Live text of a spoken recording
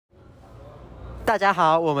大家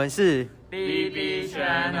好，我们是 BB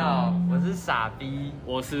Channel， 我是傻逼，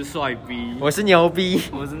我是帅逼，我是牛逼，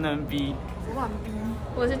我是嫩逼，我是烂逼，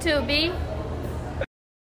我是 To B。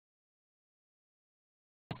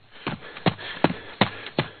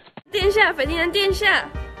殿下，斐迪南殿下，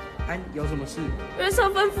有什么事？约瑟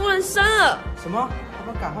芬夫人生了。什么？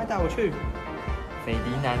要不要赶快带我去？斐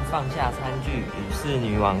迪南放下餐具，与侍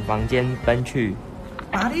女往房间奔去。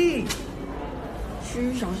玛丽，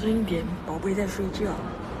嘘，小声一点，宝贝在睡觉。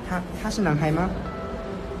他是男孩吗？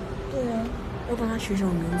对啊，要帮他取什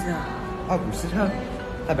么名字啊？奥古斯特，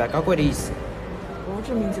代表高贵的意思。哦，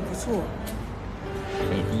这名字不错。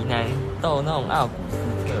斐迪南逗弄奥古斯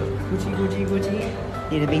特，咕叽咕叽咕叽，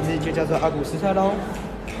你的名字就叫做奥古斯特喽。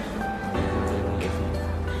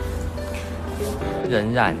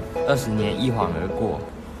荏苒20年一晃而过。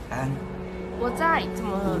安，我在，怎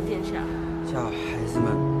么了，殿下？叫孩子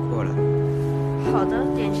们过来。好的，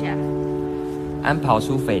殿下。安跑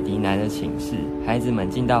出斐迪南的寝室，孩子们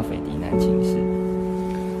进到斐迪南寝室。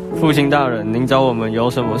父亲大人，您找我们有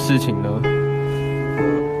什么事情呢？如果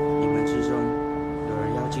你们之中有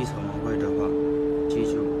人要继承王位的话，记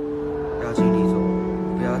住要尽力做，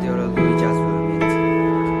不要丢了路易家族的面子。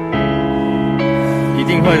一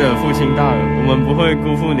定会的，父亲大人，我们不会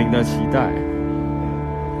辜负您的期待。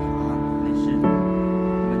好，没事，你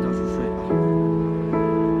们都去睡吧。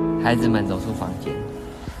孩子们走出房间。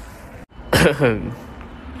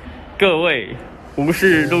各位，吾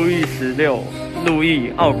是路易16，路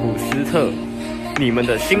易奥古斯特，你们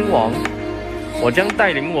的新王。我将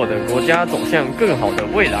带领我的国家走向更好的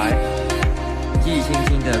未来。记忆清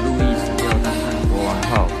新的路易16当上国王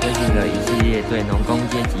后，推行了一系列对农工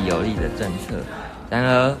阶级有利的政策，然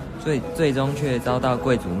而最终却遭到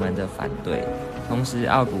贵族们的反对。同时，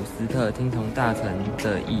奥古斯特听从大臣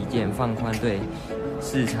的意见，放宽对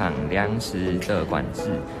市场粮食的管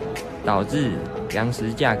制，导致粮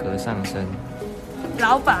食价格上升。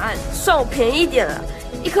老板，算我便宜一点了，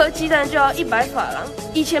一颗鸡蛋就要100法郎，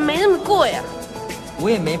以前没那么贵啊。我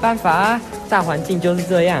也没办法啊，大环境就是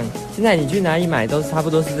这样。现在你去哪里买都差不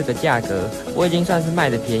多是这个价格，我已经算是卖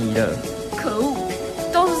的便宜了。可恶，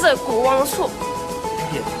都是这个国王的错。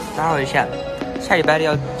打扰一下，下礼拜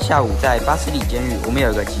6下午在巴斯里监狱，我们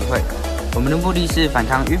有一个集会。我们的目的是反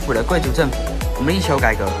抗迂腐的贵族政府，我们力求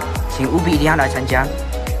改革，请务必一定要来参加。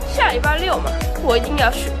下礼拜6嘛，我一定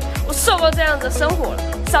要去。我受够这样的生活了，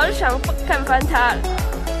早就想干翻它了。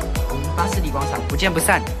我们巴斯里广场不见不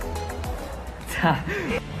散。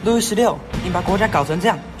路易16，你把国家搞成这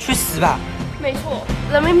样，去死吧！没错，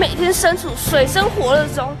人民每天身处水深火热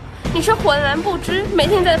中，你却浑然不知，每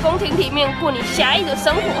天在宫廷里面过你侠义的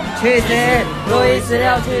生活。去死！路易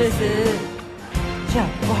16去死！这样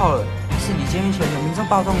不好了，巴斯里监狱前有民众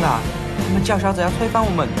暴动啦，他们叫嚣着要推翻我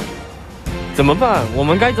们。怎么办？我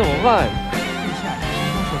们该怎么办？陛下，请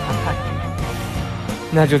中学谈判。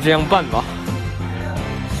那就这样办吧。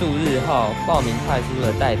数日后，报名派出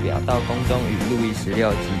的代表到宫中与路易16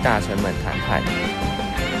及大臣们谈判。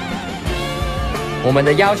我们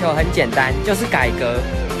的要求很简单，就是改革，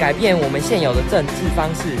改变我们现有的政治方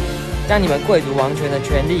式，将你们贵族王权的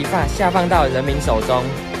权力下放到人民手中。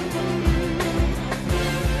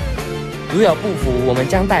如有不服，我们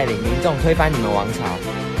将带领民众推翻你们王朝。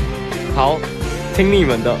好，听你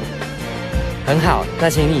们的。很好，那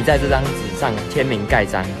请你在这张纸上签名盖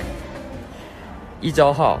章。1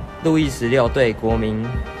周后，路易16对国民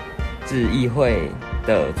制议会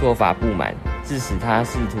的做法不满，致使他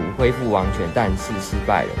试图恢复王权，但是失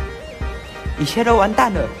败了。一切都完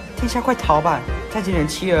蛋了，天下快逃吧！带着你的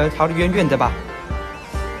妻儿逃得远远的吧！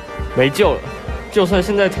没救了，就算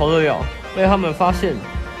现在逃得了，被他们发现，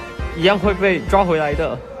一样会被抓回来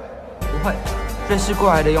的。不会，瑞士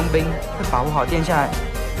过来的佣兵会保护好殿下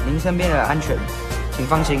您身边的安全，请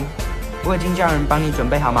放心。我已经叫人帮你准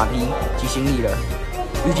备好马匹及行李了，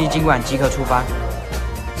预计今晚即可出发。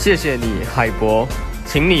谢谢你，海伯，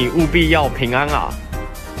请你务必要平安啊！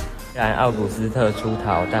虽然奥古斯特出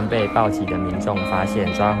逃，但被暴起的民众发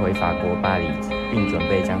现，抓回法国巴黎，并准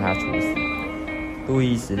备将他处死。路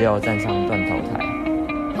易16站上断头台，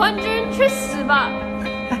昏君去死吧！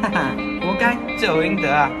哈哈哈，活该，罪有应得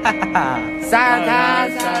啊！哈哈哈，杀了他！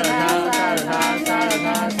杀了他！杀了他！杀了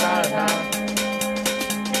他！杀了他！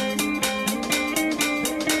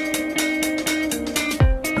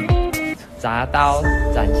铡刀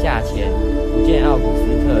斩下前，不见奥古斯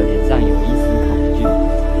特脸上有一丝恐惧，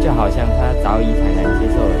就好像他早已坦然接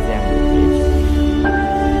受了这样的结局。